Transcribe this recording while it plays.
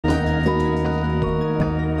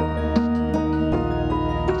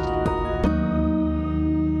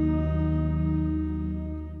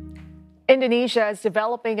Indonesia is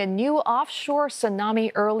developing a new offshore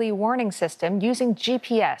tsunami early warning system using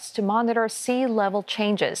GPS to monitor sea level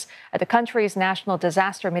changes. The country's National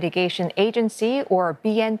Disaster Mitigation Agency, or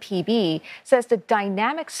BNPB, says the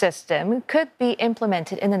dynamic system could be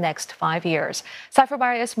implemented in the next 5 years.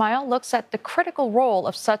 Saifulbahri Ismail looks at the critical role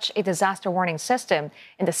of such a disaster warning system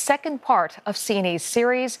in the second part of CNA's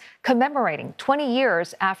series commemorating 20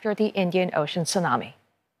 years after the Indian Ocean tsunami.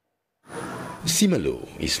 Simeulue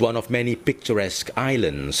is one of many picturesque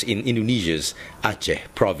islands in Indonesia's Aceh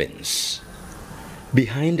province.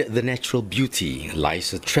 Behind the natural beauty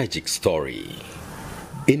lies a tragic story.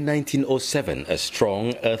 In 1907, a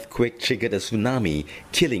strong earthquake triggered a tsunami,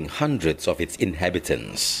 killing hundreds of its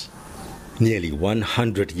inhabitants. Nearly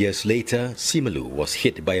 100 years later, Simeulue was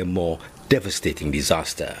hit by a more devastating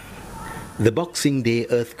disaster. The Boxing Day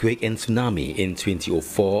earthquake and tsunami in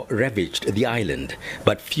 2004 ravaged the island,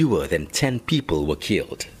 but fewer than 10 people were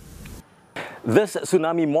killed. This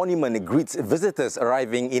tsunami monument greets visitors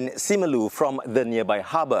arriving in Simeulue from the nearby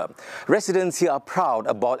harbour. Residents here are proud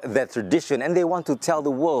about their tradition and they want to tell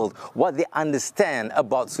the world what they understand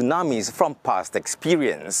about tsunamis from past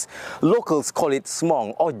experience. Locals call it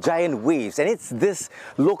smong or giant waves, and it's this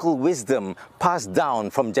local wisdom passed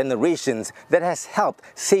down from generations that has helped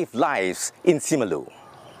save lives in Simeulue.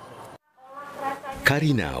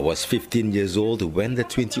 Karina was 15 years old when the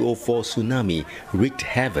 2004 tsunami wreaked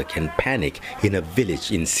havoc and panic in a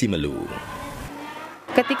village in Simeulue.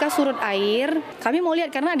 Ketika surut air, kami mau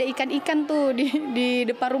lihat karena ada ikan-ikan tuh di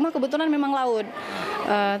depan rumah, kebetulan memang laut.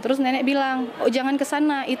 Terus nenek bilang, oh jangan ke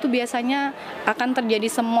sana, itu biasanya akan terjadi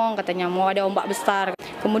semong katanya, mau ada ombak besar.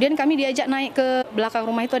 Kemudian kami diajak naik ke belakang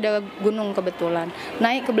rumah, itu ada gunung kebetulan.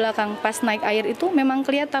 Naik ke belakang, pas naik air itu memang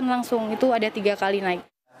kelihatan langsung, itu ada 3 kali naik.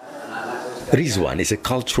 Rizwan is a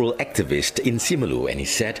cultural activist in Simeulue and he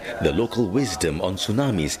said the local wisdom on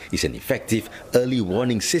tsunamis is an effective early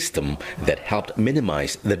warning system that helped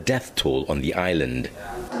minimize the death toll on the island.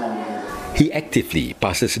 He actively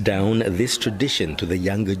passes down this tradition to the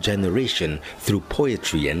younger generation through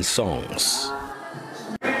poetry and songs.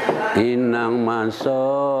 Inang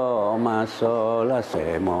maso la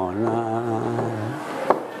semona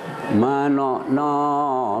Mano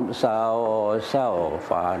no sao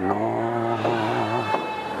fano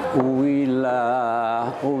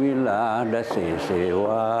uwila da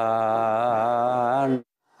sesewan.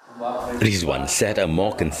 Rizwan said a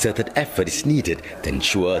more concerted effort is needed to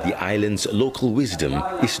ensure the island's local wisdom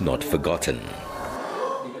is not forgotten.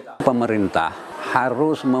 Pemerintah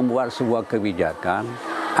harus membuat sebuah kebijakan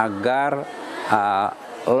agar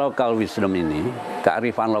local wisdom ini,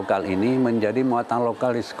 kearifan lokal ini menjadi muatan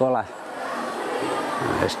lokal di sekolah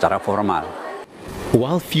secara formal.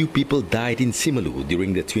 While few people died in Simeulue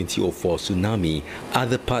during the 2004 tsunami,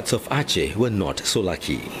 other parts of Aceh were not so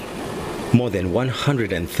lucky. More than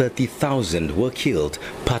 130,000 were killed,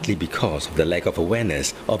 partly because of the lack of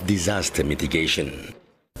awareness of disaster mitigation.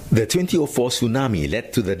 The 2004 tsunami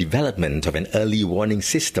led to the development of an early warning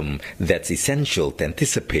system that's essential to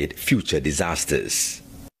anticipate future disasters.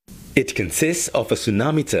 It consists of a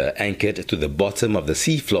tsunameter anchored to the bottom of the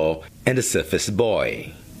seafloor and a surface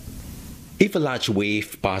buoy. If a large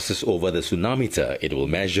wave passes over the tsunameter, it will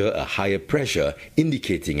measure a higher pressure,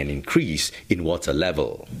 indicating an increase in water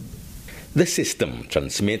level. The system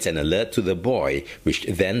transmits an alert to the buoy, which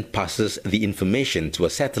then passes the information to a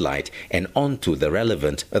satellite and onto the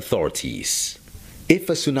relevant authorities. If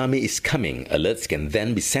a tsunami is coming, alerts can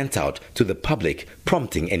then be sent out to the public,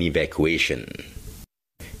 prompting an evacuation.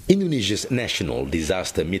 Indonesia's National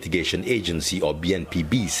Disaster Mitigation Agency, or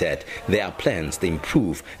BNPB, said there are plans to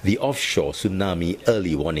improve the offshore tsunami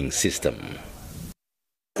early warning system.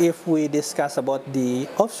 If we discuss about the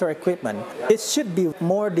offshore equipment, it should be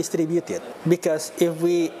more distributed, because if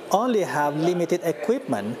we only have limited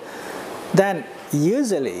equipment, then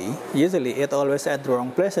usually it always at the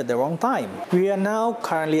wrong place at the wrong time. We are now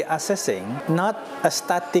currently assessing not a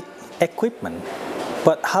static equipment,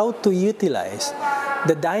 but how to utilize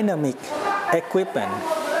the dynamic equipment.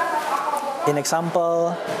 In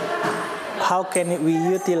example, how can we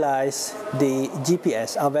utilize the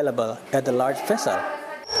GPS available at the large vessel?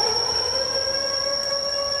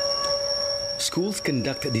 Schools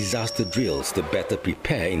conduct disaster drills to better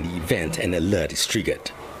prepare in the event an alert is triggered.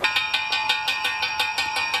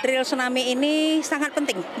 Drill tsunami ini sangat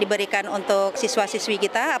penting diberikan untuk siswa-siswi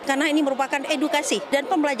kita karena ini merupakan edukasi dan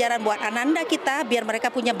pembelajaran buat anak-anak kita biar mereka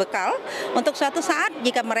punya bekal untuk suatu saat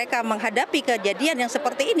jika mereka menghadapi kejadian yang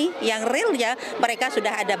seperti ini, yang realnya mereka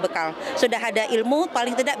sudah ada bekal, sudah ada ilmu,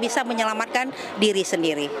 paling tidak bisa menyelamatkan diri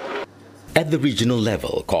sendiri. At the regional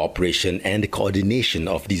level, cooperation and coordination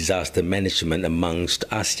of disaster management amongst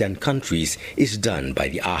ASEAN countries is done by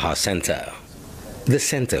the AHA Center. The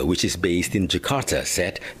center, which is based in Jakarta,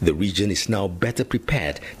 said the region is now better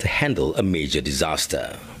prepared to handle a major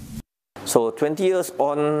disaster. So 20 years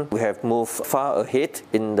on, we have moved far ahead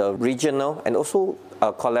in the regional and also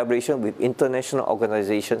collaboration with international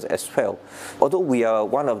organizations as well. Although we are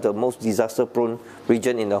one of the most disaster-prone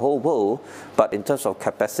region in the whole world, but in terms of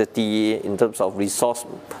capacity, in terms of resource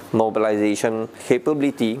mobilization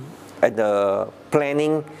capability, and the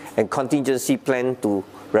planning and contingency plan to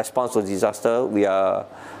respond to disaster, we are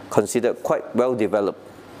considered quite well developed.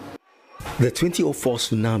 The 2004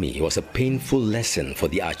 tsunami was a painful lesson for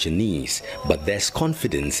the Acehnese, but there's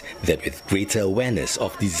confidence that with greater awareness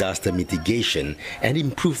of disaster mitigation and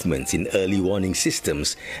improvements in early warning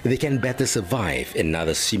systems, they can better survive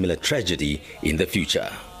another similar tragedy in the future.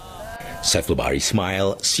 Saifulbahri,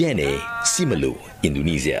 Ismail, CNA, Simalu,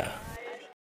 Indonesia.